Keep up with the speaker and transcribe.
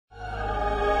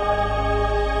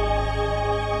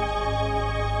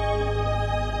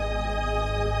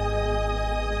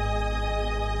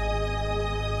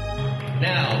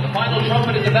national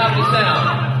trumpet is about to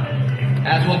sound,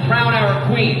 as we'll crown our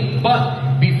queen.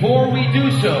 But before we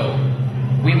do so,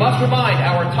 we must remind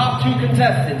our top two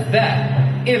contestants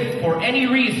that if for any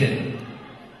reason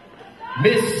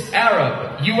Miss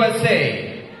Arab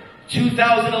USA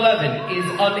 2011 is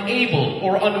unable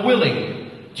or unwilling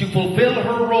to fulfill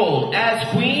her role as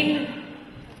queen,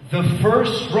 the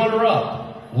first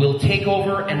runner-up will take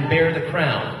over and bear the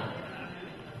crown.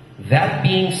 That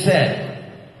being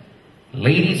said,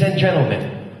 ladies and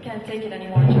gentlemen, can't take it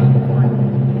anymore,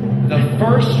 John. The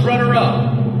first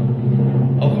runner-up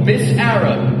of Miss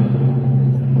Arab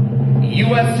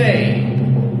USA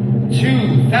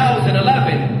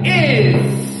 2011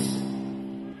 is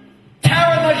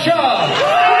Tara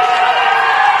Mashal.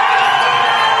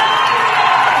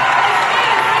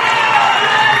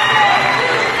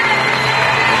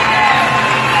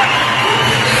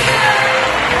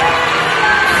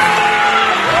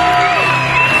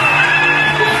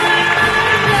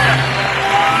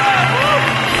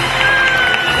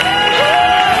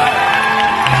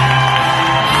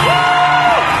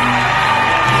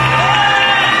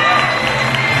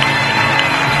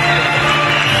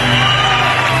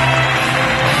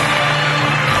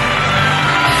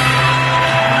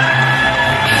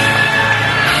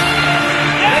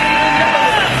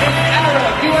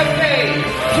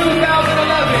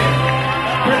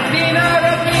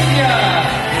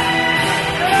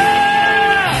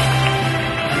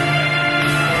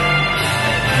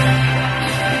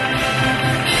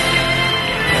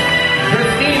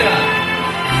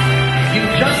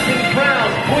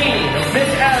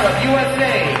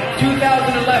 USA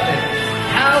 2011.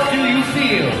 How do you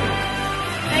feel?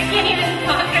 I can't even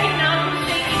talk right now. I'm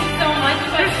shaking so much.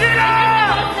 But it's the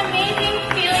most amazing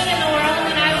feeling in the world,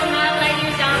 and I will not let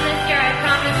you down this year. I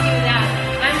promise you that.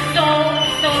 I'm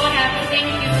so happy. Thank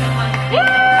you so much. Woo!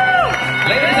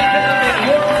 Ladies and gentlemen,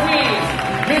 your queen,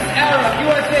 Miss Arab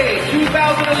USA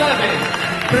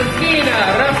 2011, Christina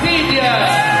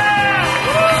Rapidia.